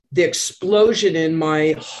the explosion in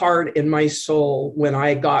my heart and my soul when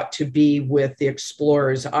I got to be with the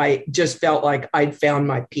explorers. I just felt like I'd found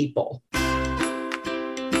my people.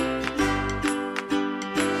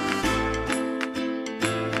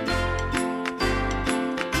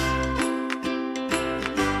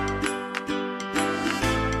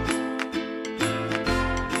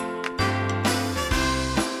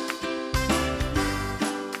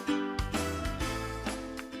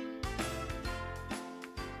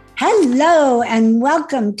 Hello, and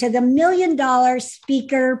welcome to the $1 Million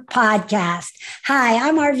Speaker Podcast. Hi,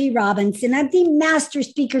 I'm RV Robinson. I'm the Master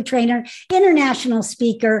Speaker Trainer, International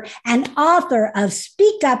Speaker, and author of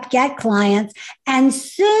Speak Up, Get Clients, and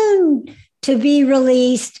soon to be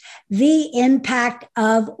released, The Impact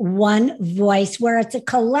of One Voice, where it's a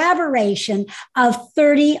collaboration of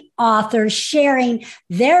 30 authors sharing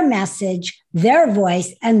their message, their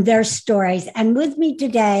voice, and their stories. And with me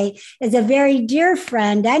today is a very dear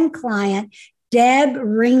friend and client, Deb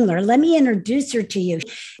Ringler. Let me introduce her to you.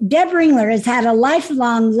 Deb Ringler has had a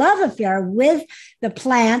lifelong love affair with the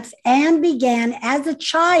plants and began as a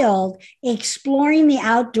child exploring the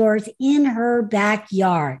outdoors in her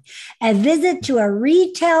backyard. A visit to a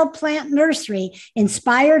retail plant nursery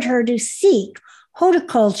inspired her to seek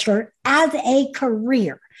horticulture as a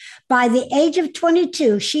career. By the age of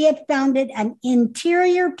 22, she had founded an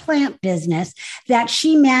interior plant business that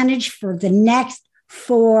she managed for the next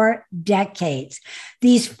 4 decades.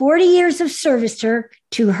 These 40 years of service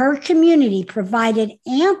to her community provided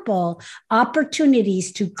ample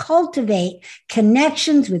opportunities to cultivate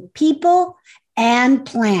connections with people and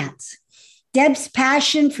plants. Deb's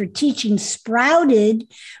passion for teaching sprouted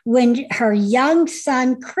when her young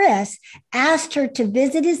son, Chris, asked her to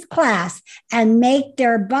visit his class and make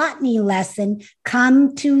their botany lesson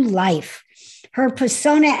come to life. Her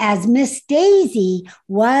persona as Miss Daisy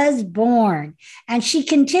was born, and she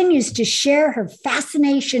continues to share her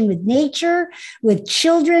fascination with nature with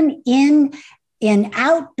children in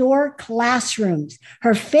outdoor classrooms.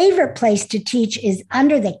 Her favorite place to teach is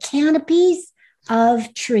under the canopies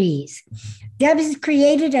of trees. Deb has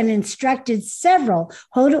created and instructed several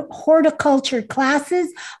horticulture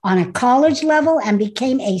classes on a college level and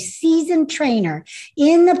became a seasoned trainer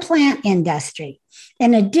in the plant industry.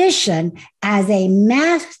 In addition, as a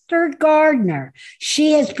master gardener,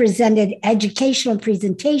 she has presented educational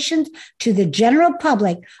presentations to the general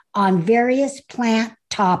public on various plant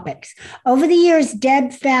topics. Over the years,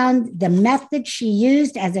 Deb found the method she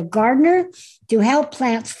used as a gardener to help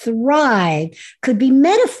plants thrive could be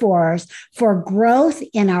metaphors for growth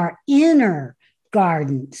in our inner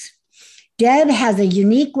gardens. Deb has a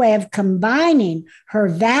unique way of combining her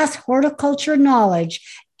vast horticulture knowledge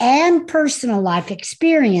and personal life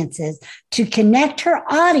experiences to connect her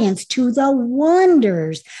audience to the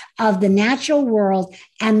wonders of the natural world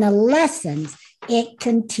and the lessons it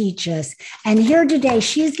can teach us. And here today,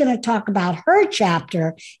 she's going to talk about her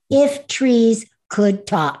chapter, If Trees Could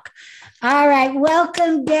Talk. All right,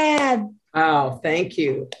 welcome, Deb. Oh, thank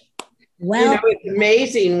you. Well, it's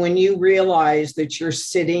amazing when you realize that you're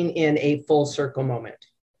sitting in a full circle moment.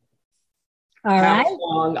 All right. How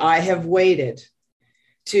long I have waited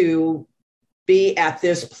to be at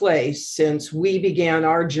this place since we began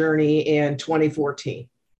our journey in 2014.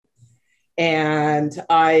 And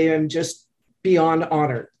I am just beyond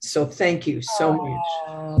honored. So thank you so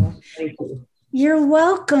much. Thank you. You're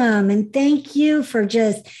welcome. And thank you for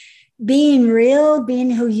just being real,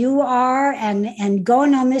 being who you are, and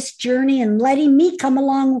going on this journey and letting me come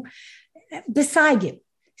along beside you.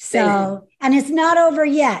 So, and it's not over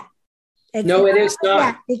yet. It is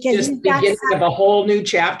not. Because just beginning of a whole new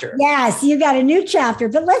chapter. Yes, you got a new chapter.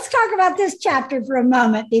 But let's talk about this chapter for a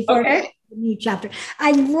moment before the new chapter.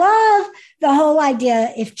 I love the whole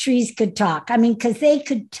idea if trees could talk. I mean, because they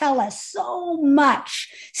could tell us so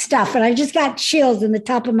much stuff. And I just got chills in the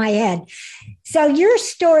top of my head. So your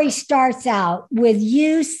story starts out with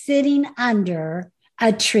you sitting under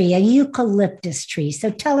a tree, a eucalyptus tree. So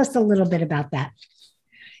tell us a little bit about that.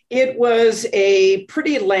 It was a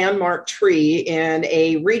pretty landmark tree in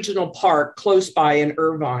a regional park close by in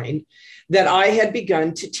Irvine that I had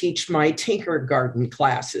begun to teach my Tinker Garden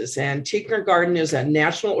classes. And Tinker Garden is a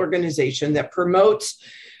national organization that promotes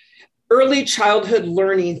early childhood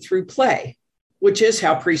learning through play, which is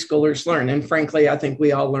how preschoolers learn. And frankly, I think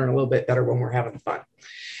we all learn a little bit better when we're having fun.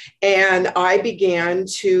 And I began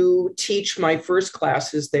to teach my first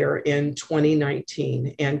classes there in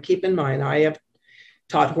 2019. And keep in mind, I have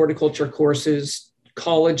taught horticulture courses,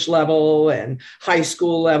 college level and high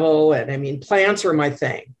school level. And I mean, plants are my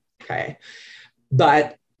thing, okay?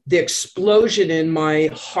 But the explosion in my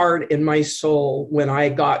heart and my soul when I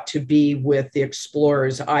got to be with the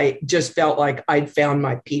explorers, I just felt like I'd found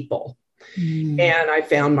my people and I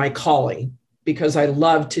found my calling because I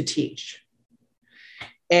love to teach.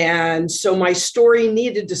 And so my story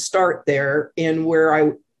needed to start there in where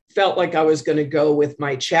I felt like I was going to go with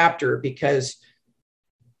my chapter, because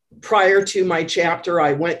prior to my chapter,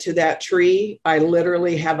 I went to that tree. I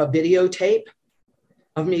literally have a videotape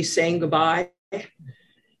of me saying goodbye.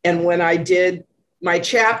 And when I did my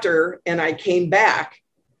chapter and I came back,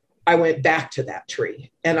 I went back to that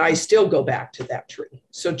tree, and I still go back to that tree.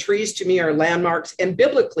 So trees to me are landmarks, and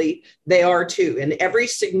biblically they are too. In every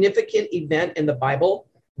significant event in the Bible,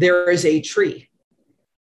 there is a tree.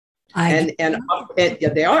 And yeah,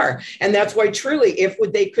 they are. And that's why truly, if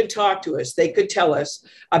they could talk to us, they could tell us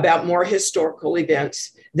about more historical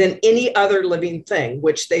events than any other living thing,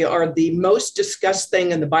 which they are the most discussed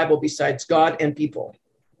thing in the Bible besides God and people.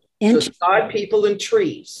 So it's God, people, and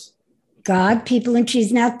trees. God, people, and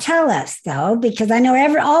trees. Now tell us, though, because I know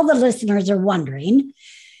all the listeners are wondering.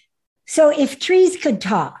 So if trees could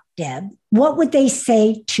talk, Deb, what would they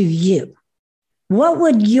say to you? What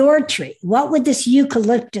would your tree, what would this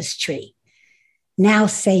eucalyptus tree now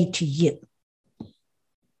say to you?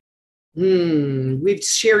 We've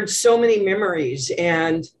shared so many memories,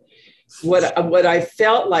 and what I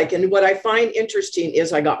felt like, and what I find interesting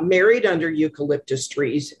is I got married under eucalyptus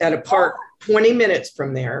trees at a park 20 minutes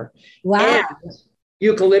from there. Wow. And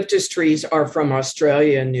eucalyptus trees are from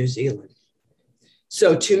Australia and New Zealand.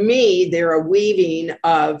 So to me, they're a weaving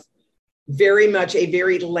of very much a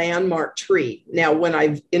very landmark tree. Now, when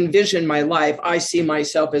I envision my life, I see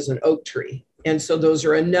myself as an oak tree. And so those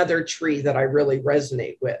are another tree that I really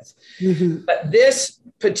resonate with. Mm-hmm. But this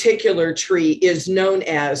particular tree is known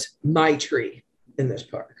as my tree in this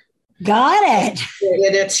park. Got it.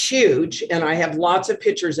 And it's huge. And I have lots of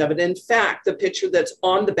pictures of it. In fact, the picture that's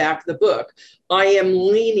on the back of the book, I am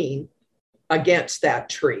leaning against that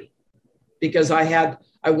tree because I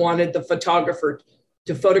wanted the photographer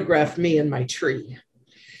to photograph me and my tree.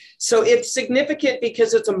 So it's significant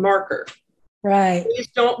because it's a marker. Right. Trees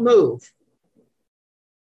don't move.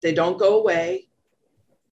 They don't go away.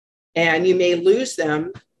 And you may lose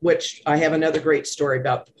them, which I have another great story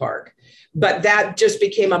about the park. But that just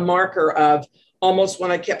became a marker of almost when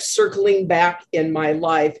I kept circling back in my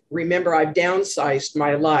life. Remember, I've downsized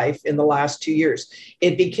my life in the last 2 years.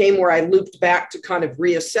 It became where I looped back to kind of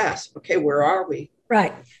reassess. Okay, where are we?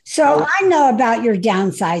 Right. So I know about your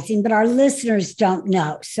downsizing, but our listeners don't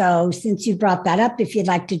know. So since you brought that up, if you'd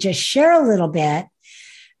like to just share a little bit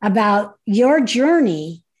about your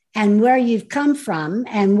journey and where you've come from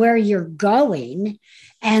and where you're going,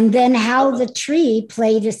 and then how the tree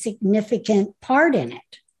played a significant part in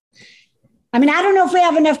it. I mean, I don't know if we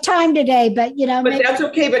have enough time today, but But that's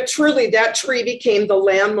okay. But truly, that tree became the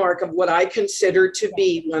landmark of what I considered to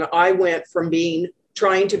be when I went from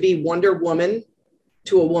trying to be Wonder Woman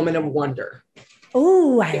to a woman of wonder.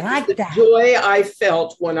 Oh, I like that. The joy I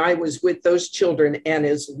felt when I was with those children, and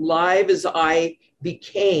as live as I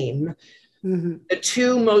became, the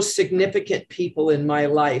two most significant people in my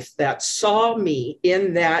life that saw me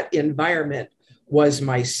in that environment was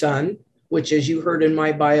my son, which, as you heard in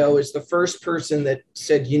my bio, is the first person that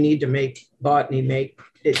said, you need to make botany, make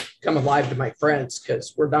it come alive to my friends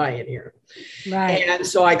because we're dying here. Right. And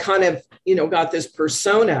so I kind of, got this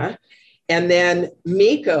persona. And then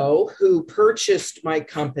Miko, who purchased my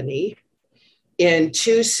company in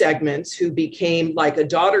 2 segments, who became like a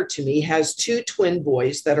daughter to me, has 2 twin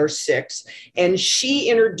boys that are 6. And she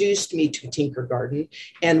introduced me to Tinker Garden.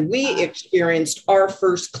 And we experienced our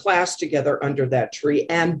first class together under that tree.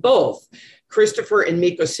 And both Christopher and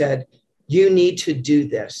Miko said, you need to do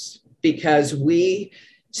this because we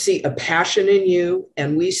see a passion in you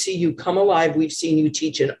and we see you come alive. We've seen you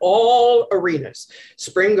teach in all arenas,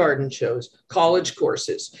 spring garden shows, college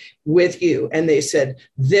courses with you. And they said,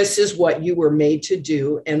 this is what you were made to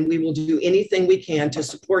do. And we will do anything we can to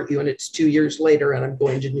support you. And it's 2 years later and I'm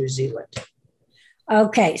going to New Zealand.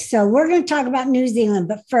 Okay. So we're going to talk about New Zealand,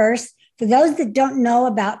 but first, for those that don't know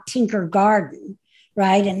about Tinker Garden,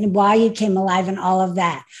 right, and why you came alive and all of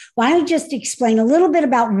that, why don't you just explain a little bit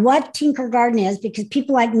about what Tinker Garden is? Because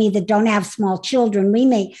people like me that don't have small children, we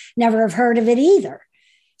may never have heard of it either.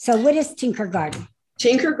 So what is Tinker Garden?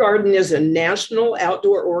 Tinker Garden is a national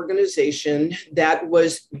outdoor organization that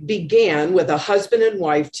began with a husband and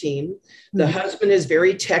wife team. The husband is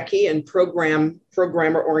very techie and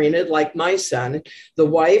programmer oriented, like my son. The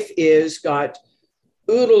wife is got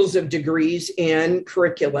oodles of degrees in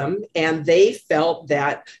curriculum, and they felt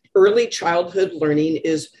that early childhood learning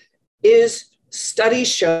is studies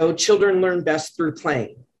show children learn best through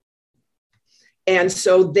playing. And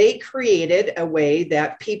so they created a way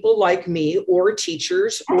that people like me or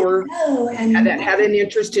teachers or that had an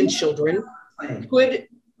interest in children could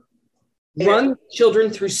run children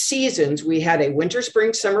through seasons. We had a winter,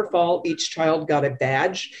 spring, summer, fall. Each child got a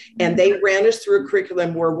badge, and they ran us through a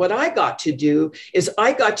curriculum where what I got to do is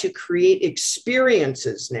I got to create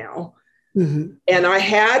experiences now. Mm-hmm. And I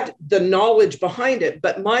had the knowledge behind it,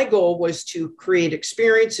 but my goal was to create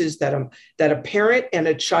experiences that a parent and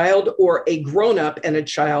a child or a grown-up and a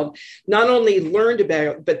child not only learned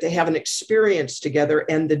about, but they have an experience together.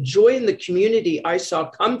 And the joy in the community I saw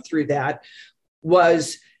come through that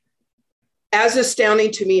was as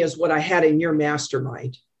astounding to me as what I had in your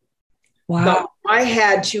mastermind. Wow. But I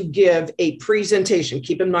had to give a presentation.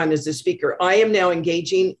 Keep in mind, as a speaker, I am now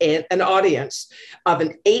engaging an audience of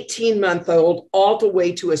an 18-month-old all the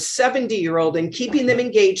way to a 70-year-old and keeping them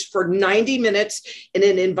engaged for 90 minutes in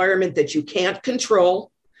an environment that you can't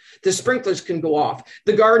control. The sprinklers can go off.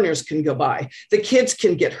 The gardeners can go by. The kids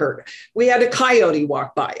can get hurt. We had a coyote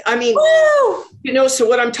walk by. I mean, so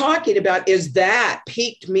what I'm talking about is that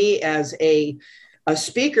piqued me as a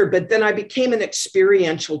speaker, but then I became an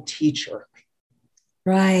experiential teacher.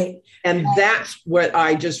 Right. And that's what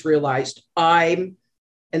I just realized. I'm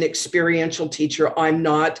an experiential teacher. I'm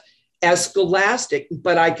not as scholastic,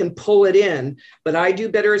 but I can pull it in. But I do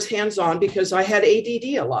better as hands-on because I had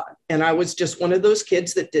ADD a lot. And I was just one of those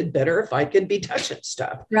kids that did better if I could be touching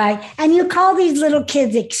stuff. Right. And you call these little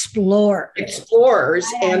kids explorers. Explorers.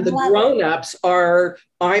 And the grown-ups are,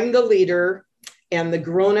 I'm the leader. And the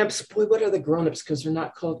grown-ups, boy, what are the grown-ups? Because they're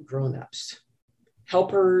not called grown-ups.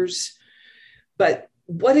 Helpers. But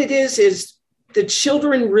what it is the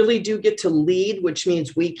children really do get to lead, which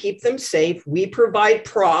means we keep them safe. We provide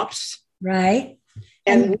props. Right.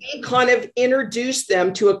 And we kind of introduce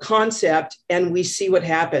them to a concept and we see what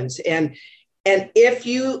happens. And if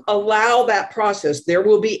you allow that process, there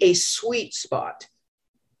will be a sweet spot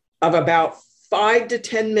of about 5 to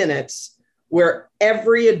 10 minutes where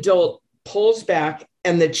every adult pulls back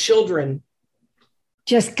and the children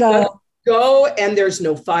just go and there's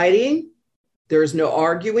no fighting. There's no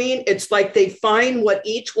arguing. It's like they find what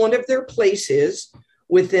each one of their place is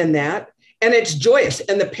within that. And it's joyous.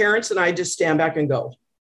 And the parents and I just stand back and go,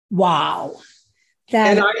 wow.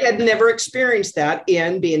 And I had never experienced that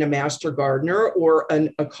in being a master gardener or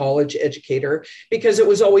a college educator because it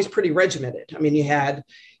was always pretty regimented. I mean, you have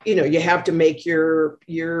to make your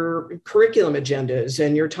curriculum agendas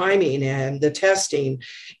and your timing and the testing.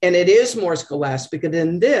 And it is more scholastic. But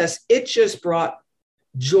in this, it just brought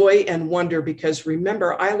joy and wonder because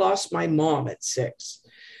remember, I lost my mom at 6.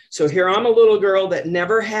 So here I'm a little girl that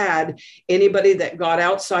never had anybody that got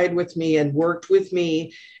outside with me and worked with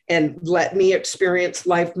me and let me experience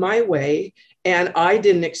life my way. And I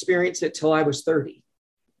didn't experience it till I was 30.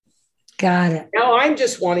 Got it. Now I'm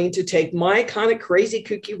just wanting to take my kind of crazy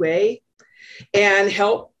kooky way and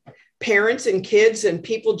help parents and kids and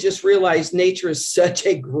people just realize nature is such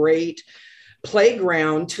a great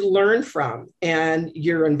playground to learn from, and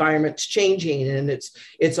your environment's changing and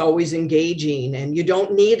it's always engaging and you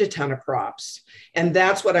don't need a ton of props. And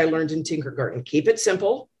that's what I learned in Tinker Garden. Keep it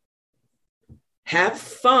simple, have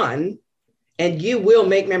fun, and you will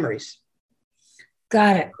make memories.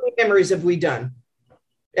 Got it. How many memories have we done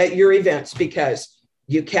at your events? Because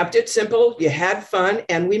you kept it simple, you had fun,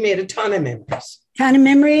 and we made a ton of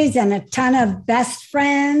memories. And a ton of best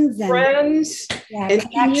friends.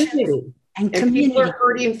 And community. And people are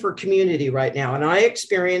hurting for community right now. And I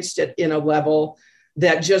experienced it in a level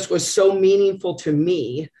that just was so meaningful to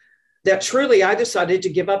me that truly I decided to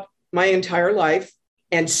give up my entire life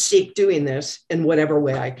and seek doing this in whatever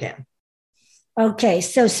way I can. Okay.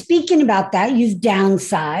 So speaking about that, you've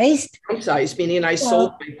downsized. Downsized, meaning I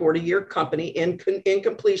sold my 40-year company in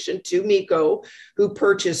completion to Miko, who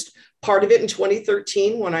purchased part of it in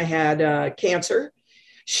 2013 when I had cancer.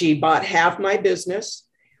 She bought half my business.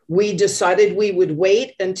 We decided we would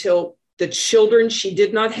wait until the children she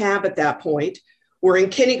did not have at that point were in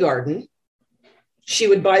kindergarten. She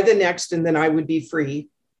would buy the next, and then I would be free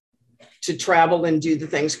to travel and do the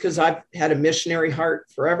things because I've had a missionary heart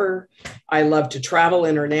forever. I love to travel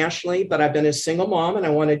internationally, but I've been a single mom and I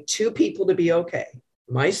wanted 2 people to be okay.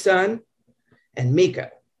 My son and Miko.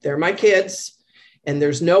 They're my kids. And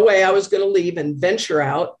there's no way I was going to leave and venture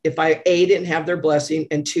out if I, A, didn't have their blessing,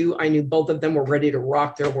 and 2, I knew both of them were ready to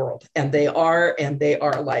rock their world. And they are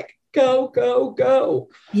like, go, go, go.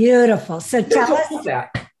 Beautiful. So tell us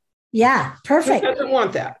that. Yeah, perfect. Who doesn't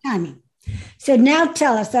want that? So now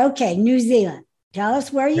tell us, okay, New Zealand. Tell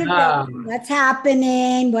us where you're going, what's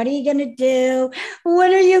happening, what are you going to do,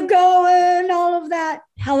 when are you going, all of that.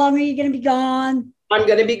 How long are you going to be gone? I'm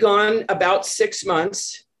going to be gone about 6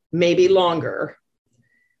 months, maybe longer.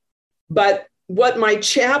 But what my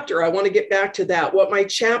chapter, I want to get back to that. What my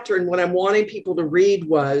chapter and what I'm wanting people to read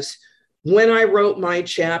was, when I wrote my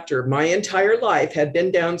chapter, my entire life had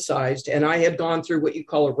been downsized, and I had gone through what you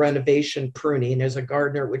call a renovation pruning as a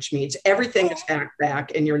gardener, which means everything is hacked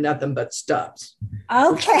back and you're nothing but stubs.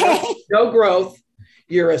 Okay. No growth.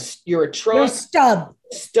 You're a trunk. You're stub.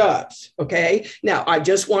 Stubs. Okay. Now, I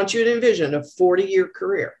just want you to envision a 40-year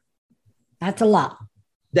career. That's a lot.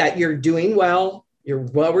 That you're doing well. You're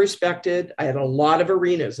well respected. I had a lot of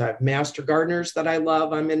arenas. I have master gardeners that I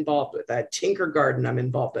love, I'm involved with. I had Tinker Garden I'm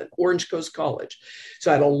involved in, Orange Coast College.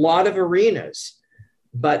 So I had a lot of arenas.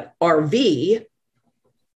 But RV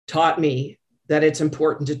taught me that it's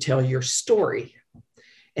important to tell your story.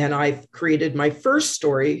 And I've created my first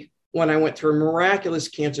story when I went through a miraculous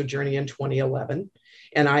cancer journey in 2011.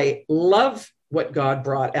 And I love what God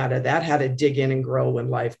brought out of that, how to dig in and grow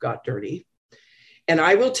when life got dirty. And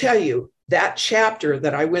I will tell you, that chapter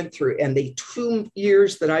that I went through and the 2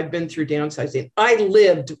 years that I've been through downsizing, I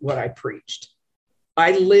lived what I preached.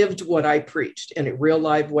 I lived what I preached in a real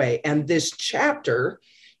live way. And this chapter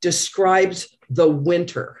describes the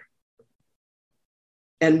winter.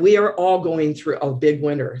 And we are all going through a big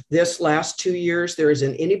winter. This last 2 years, there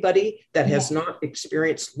isn't anybody that has not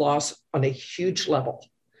experienced loss on a huge level.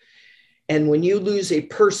 And when you lose a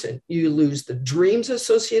person, you lose the dreams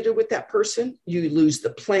associated with that person. You lose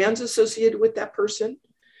the plans associated with that person.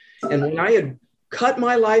 And when I had cut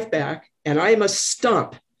my life back, and I am a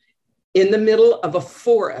stump in the middle of a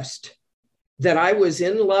forest that I was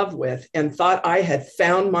in love with and thought I had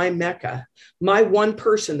found my Mecca, my one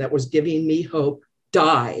person that was giving me hope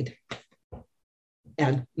died.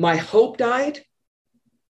 And my hope died.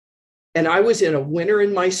 And I was in a winter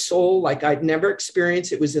in my soul like I'd never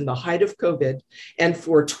experienced. It was in the height of COVID. And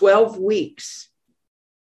for 12 weeks,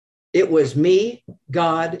 it was me,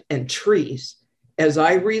 God, and trees as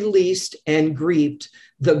I released and grieved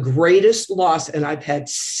the greatest loss. And I've had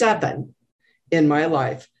 7 in my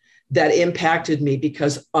life that impacted me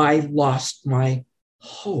because I lost my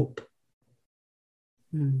hope.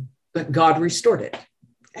 But God restored it.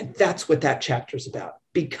 And that's what that chapter is about,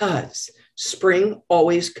 because spring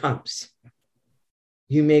always comes.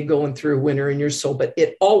 You may go through winter in your soul, but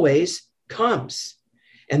it always comes.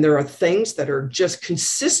 And there are things that are just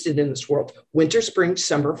consistent in this world: winter, spring,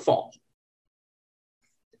 summer, fall.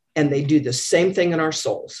 And they do the same thing in our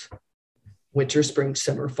souls: winter, spring,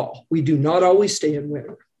 summer, fall. We do not always stay in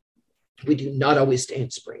winter. We do not always stay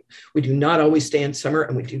in spring. We do not always stay in summer,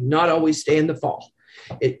 and we do not always stay in the fall.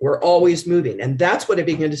 We're always moving. And that's what I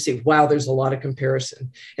began to see. Wow, there's a lot of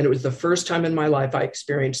comparison. And it was the first time in my life I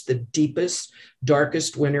experienced the deepest,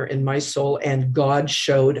 darkest winter in my soul, and God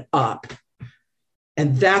showed up.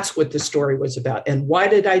 And that's what the story was about. And why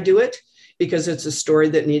did I do it? Because it's a story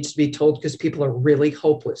that needs to be told, because people are really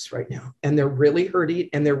hopeless right now, and they're really hurting,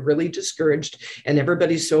 and they're really discouraged, and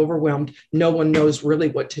everybody's so overwhelmed. No one knows really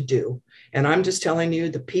what to do. And I'm just telling you,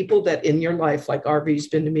 the people that in your life, like RV's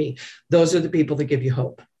been to me, those are the people that give you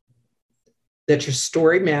hope. That your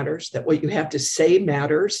story matters, that what you have to say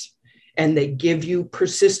matters, and they give you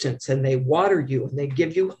persistence, and they water you, and they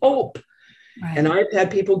give you hope. Right. And I've had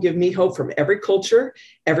people give me hope from every culture,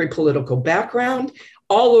 every political background,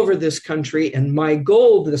 all over this country. And my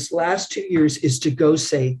goal this last 2 years is to go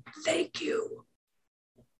say, thank you.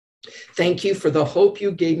 Thank you for the hope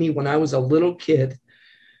you gave me when I was a little kid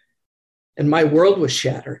and my world was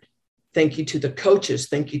shattered. Thank you to the coaches.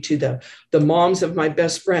 Thank you to the moms of my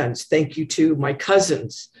best friends. Thank you to my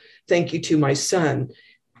cousins. Thank you to my son.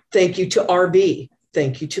 Thank you to RV.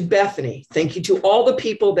 Thank you to Bethany. Thank you to all the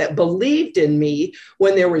people that believed in me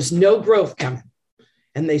when there was no growth coming.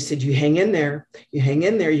 And they said, you hang in there. You hang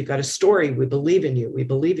in there. You got a story. We believe in you. We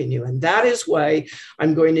believe in you. And that is why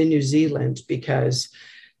I'm going to New Zealand, because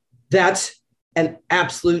that's an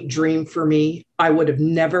absolute dream for me. I would have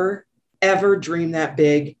never, ever dreamed that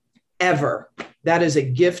big, ever. That is a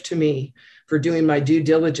gift to me for doing my due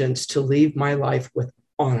diligence to leave my life with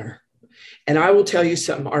honor. And I will tell you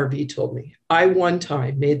something RV told me. I one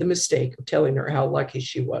time made the mistake of telling her how lucky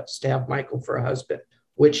she was to have Michael for a husband,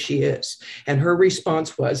 which she is. And her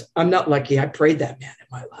response was, I'm not lucky. I prayed that man in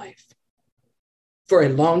my life for a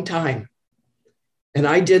long time. And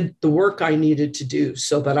I did the work I needed to do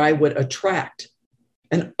so that I would attract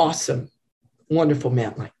an awesome, wonderful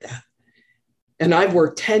man like that. And I've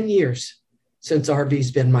worked 10 years since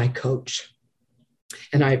RV's been my coach.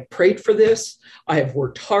 And I've prayed for this. I have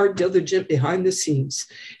worked hard, diligent behind the scenes,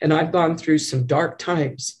 and I've gone through some dark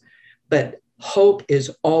times. But hope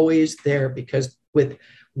is always there, because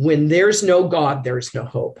when there's no God, there's no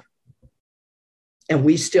hope. And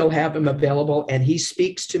we still have him available. And he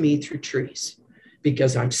speaks to me through trees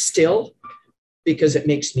because I'm still, because it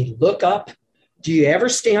makes me look up. Do you ever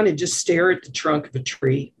stand and just stare at the trunk of a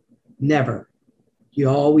tree? Never. You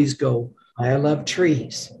always go, I love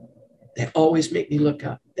trees. They always make me look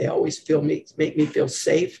up. They always make me feel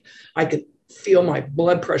safe. I can feel my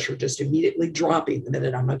blood pressure just immediately dropping the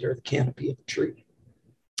minute I'm under the canopy of a tree.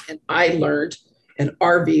 And I learned, and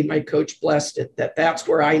RV, my coach, blessed it, that that's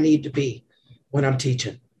where I need to be when I'm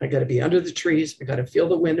teaching. I got to be under the trees. I got to feel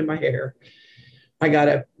the wind in my hair. I got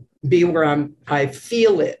to be where I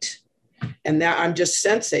feel it. And that I'm just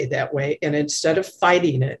sensei that way. And instead of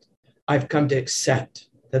fighting it, I've come to accept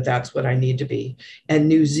that that's what I need to be. And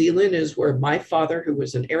New Zealand is where my father, who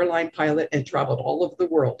was an airline pilot and traveled all over the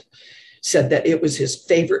world, said that it was his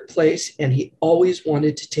favorite place. And he always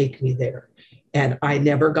wanted to take me there. And I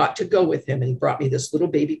never got to go with him. And he brought me this little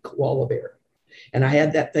baby koala bear. And I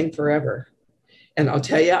had that thing forever. And I'll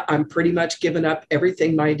tell you, I'm pretty much given up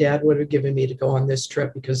everything my dad would have given me to go on this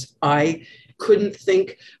trip because I couldn't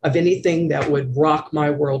think of anything that would rock my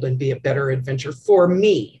world and be a better adventure for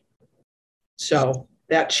me. So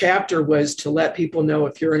that chapter was to let people know,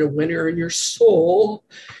 if you're in a winter in your soul,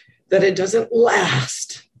 that it doesn't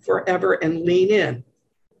last forever, and lean in.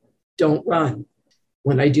 Don't run.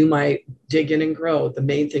 When I do my dig in and grow, the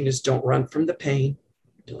main thing is don't run from the pain.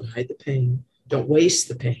 Don't hide the pain. Don't waste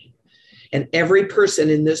the pain. And every person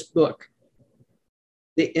in this book,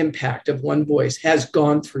 the impact of one voice, has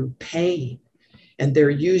gone through pain. And they're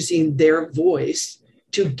using their voice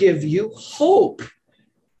to give you hope,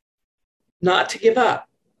 not to give up.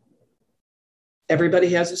 Everybody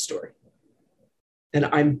has a story. And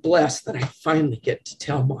I'm blessed that I finally get to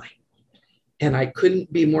tell mine. And I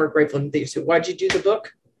couldn't be more grateful. And they said, why'd you do the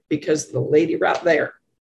book? Because the lady right there.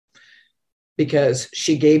 Because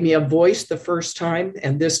she gave me a voice the first time.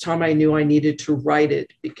 And this time I knew I needed to write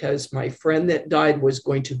it because my friend that died was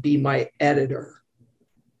going to be my editor.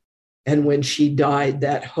 And when she died,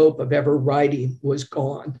 that hope of ever writing was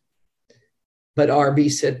gone. But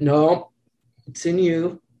RV said, no, it's in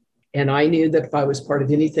you. And I knew that if I was part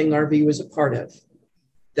of anything RV was a part of,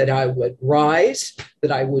 that I would rise,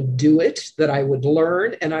 that I would do it, that I would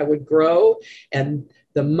learn, and I would grow. And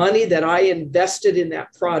the money that I invested in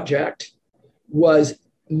that project was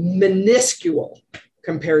minuscule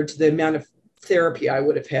compared to the amount of therapy I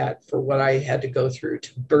would have had for what I had to go through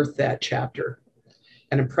to birth that chapter.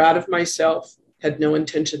 And I'm proud of myself, had no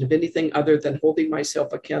intention of anything other than holding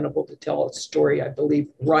myself accountable to tell a story I believe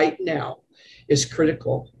right now is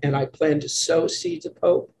critical. And I plan to sow seeds of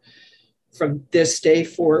hope from this day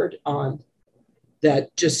forward on,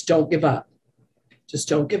 that just don't give up. Just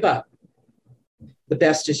don't give up. The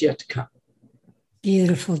best is yet to come.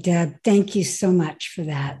 Beautiful, Deb. Thank you so much for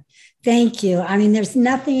that. Thank you. I mean, there's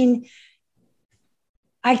nothing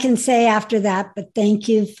I can say after that, but thank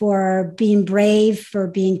you for being brave, for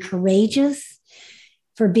being courageous,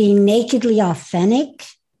 for being nakedly authentic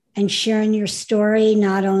and sharing your story,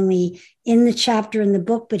 not only in the chapter in the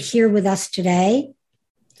book, but here with us today.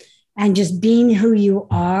 And just being who you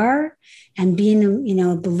are and being,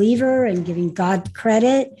 a believer and giving God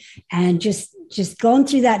credit and just going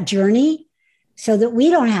through that journey so that we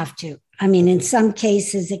don't have to. I mean, in some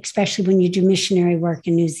cases, especially when you do missionary work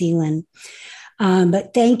in New Zealand.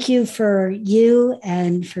 But thank you for you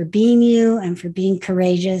and for being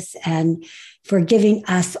courageous and for giving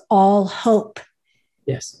us all hope.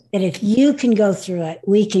 Yes. That if you can go through it,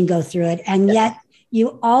 we can go through it. And yet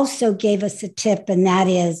you also gave us a tip, and that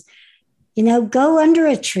is, go under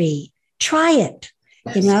a tree, try it,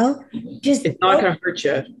 just it's not going to hurt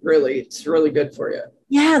you. Really. It's really good for you.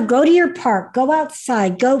 Yeah. Go to your park, go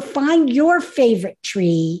outside, go find your favorite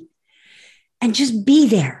tree and just be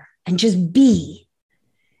there and just be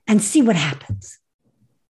and see what happens.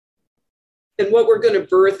 And what we're going to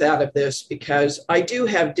birth out of this, because I do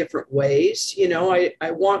have different ways,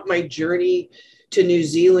 I want my journey to New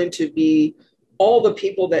Zealand to be all the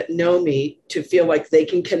people that know me to feel like they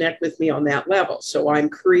can connect with me on that level. So I'm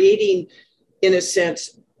creating, in a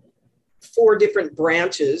sense, 4 different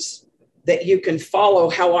branches that you can follow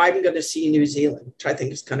how I'm going to see New Zealand, which I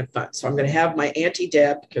think is kind of fun. So I'm going to have my Auntie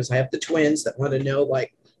Deb, because I have the twins that want to know,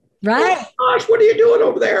 like, right. Oh gosh, what are you doing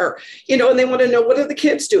over there? And they want to know, what are the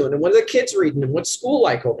kids doing? And what are the kids reading? And what's school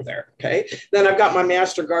like over there? Okay. Then I've got my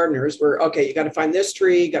master gardeners where, okay, you got to find this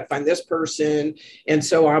tree, you got to find this person. And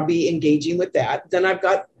so I'll be engaging with that. Then I've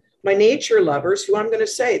got my nature lovers who I'm going to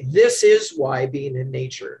say, this is why being in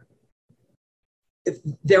nature.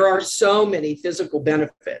 There are so many physical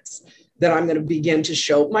benefits that I'm going to begin to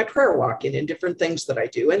show my prayer walking and different things that I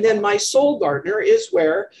do. And then my soul gardener is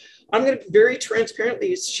where I'm going to very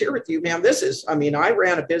transparently share with you, man, I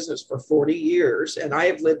ran a business for 40 years and I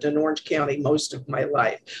have lived in Orange County most of my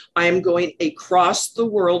life. I am going across the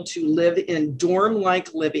world to live in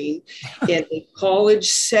dorm-like living in a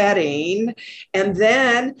college setting. And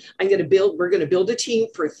then we're going to build a team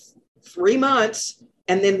for 3 months.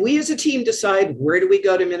 And then we as a team decide, where do we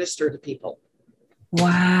go to minister to people?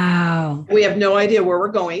 Wow. We have no idea where we're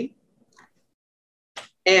going.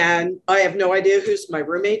 And I have no idea who's my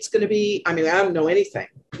roommate's going to be. I don't know anything.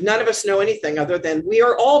 None of us know anything other than we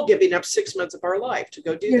are all giving up 6 months of our life to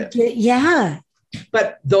go do this. Yeah.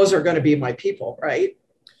 But those are going to be my people, right?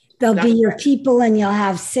 They'll be your people, and you'll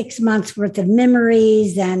have 6 months worth of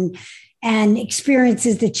memories and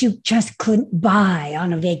experiences that you just couldn't buy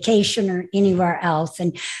on a vacation or anywhere else.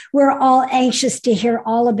 And we're all anxious to hear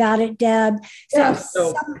all about it, Deb.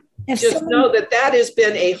 So just know that has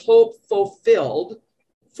been a hope fulfilled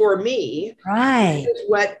for me. Right.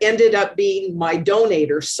 What ended up being my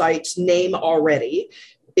donator site's name already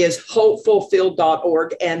is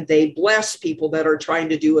hopefulfilled.org, and they bless people that are trying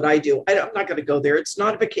to do what I do. I'm not going to go there. It's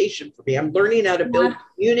not a vacation for me. I'm learning how to build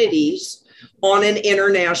communities on an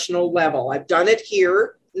international level. I've done it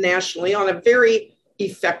here nationally on a very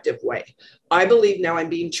effective way. I believe now I'm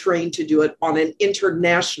being trained to do it on an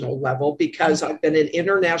international level because I've been an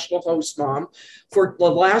international host mom for the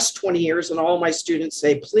last 20 years. And all my students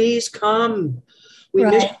say, please come. We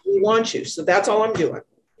miss you, we want you. So that's all I'm doing.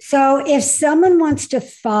 So if someone wants to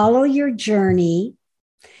follow your journey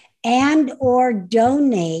and or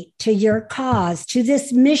donate to your cause, to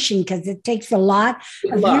this mission, because it takes a lot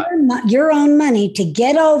of your own money to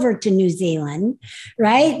get over to New Zealand,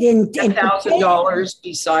 right? And $1,000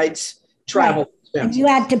 besides travel expenses. And you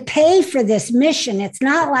had to pay for this mission. It's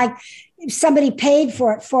not like somebody paid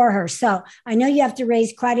for it for her. So I know you have to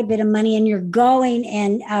raise quite a bit of money, and you're going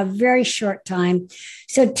in a very short time.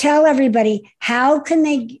 So tell everybody, how can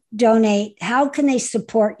they donate? How can they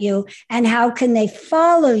support you? And how can they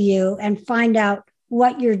follow you and find out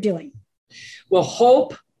what you're doing? Well,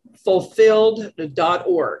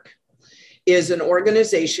 hopefulfilled.org is an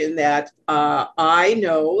organization that I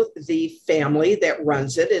know the family that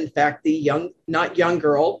runs it. In fact, the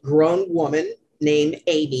grown woman named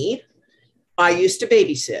Amy, I used to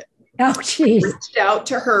babysit. Oh, geez. I reached out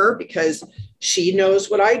to her because she knows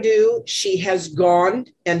what I do. She has gone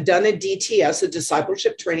and done a DTS, a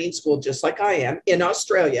discipleship training school, just like I am, in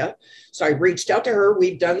Australia. So I reached out to her.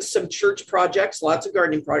 We've done some church projects, lots of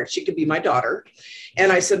gardening projects. She could be my daughter.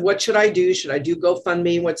 And I said, what should I do? Should I do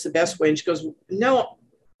GoFundMe? What's the best way? And she goes, no,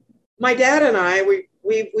 my dad and I,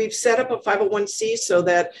 we've set up a 501c so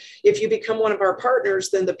that if you become one of our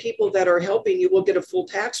partners, then the people that are helping you will get a full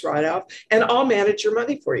tax write-off, and I'll manage your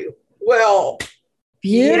money for you. Well,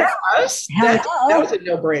 beautiful. Yes, that was a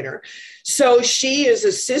no-brainer. So she is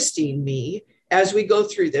assisting me as we go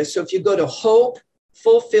through this. So if you go to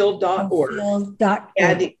hopefulfilled.org,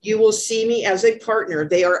 and you will see me as a partner.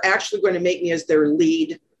 They are actually going to make me as their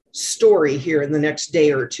lead story here in the next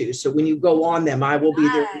day or two. So when you go on them, I will be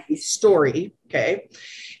their lead story. Okay.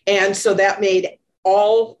 And so that made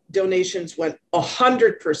all donations went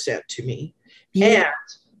 100% to me. Yeah. And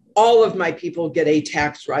all of my people get a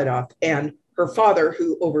tax write-off. And her father,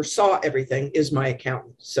 who oversaw everything, is my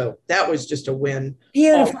accountant. So that was just a win.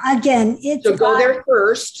 Beautiful. Again, so go there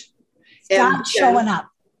first. Stop showing up.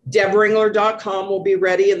 DebRingler.com will be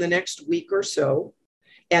ready in the next week or so.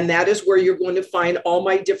 And that is where you're going to find all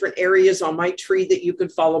my different areas on my tree that you can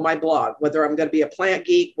follow my blog, whether I'm going to be a plant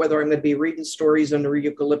geek, whether I'm going to be reading stories under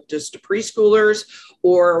eucalyptus to preschoolers,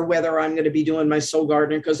 or whether I'm going to be doing my soul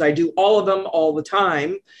gardening, because I do all of them all the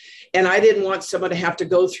time. And I didn't want someone to have to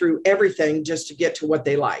go through everything just to get to what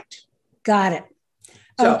they liked. Got it.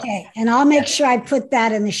 Okay. And I'll make sure I put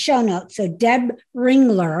that in the show notes. So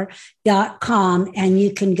DebRingler.com, and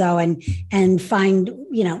you can go and find,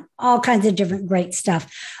 all kinds of different great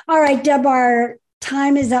stuff. All right, Deb, our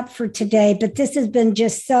time is up for today, but this has been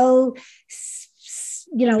just so,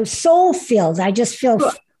 soul filled. I just feel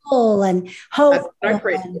full and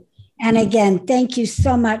hopeful. And again, thank you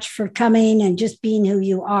so much for coming and just being who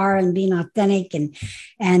you are and being authentic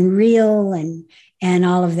and real and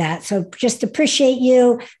all of that. So just appreciate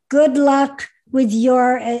you. Good luck with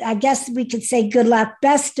I guess we could say good luck,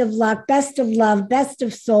 best of love, best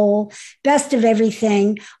of soul, best of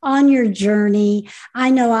everything on your journey.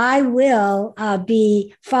 I know I will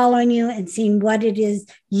be following you and seeing what it is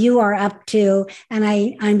you are up to. And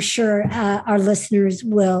I'm sure our listeners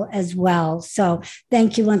will as well. So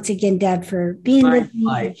thank you once again, Deb, for being with me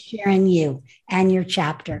and sharing you and your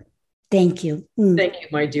chapter. Thank you. Thank you,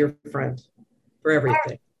 my dear friend, for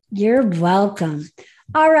everything. You're welcome.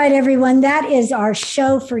 All right, everyone. That is our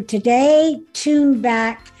show for today. Tune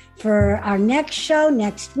back for our next show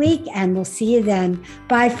next week, and we'll see you then.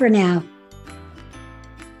 Bye for now.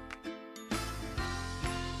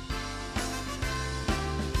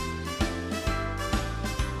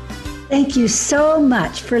 Thank you so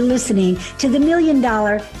much for listening to the $1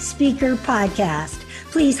 Million Speaker Podcast.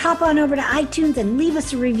 Please hop on over to iTunes and leave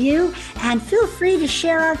us a review, and feel free to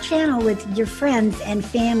share our channel with your friends and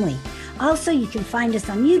family. Also, you can find us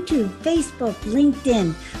on YouTube, Facebook,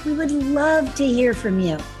 LinkedIn. We would love to hear from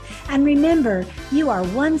you. And remember, you are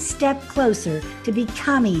one step closer to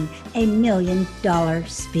becoming a $1 million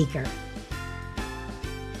speaker.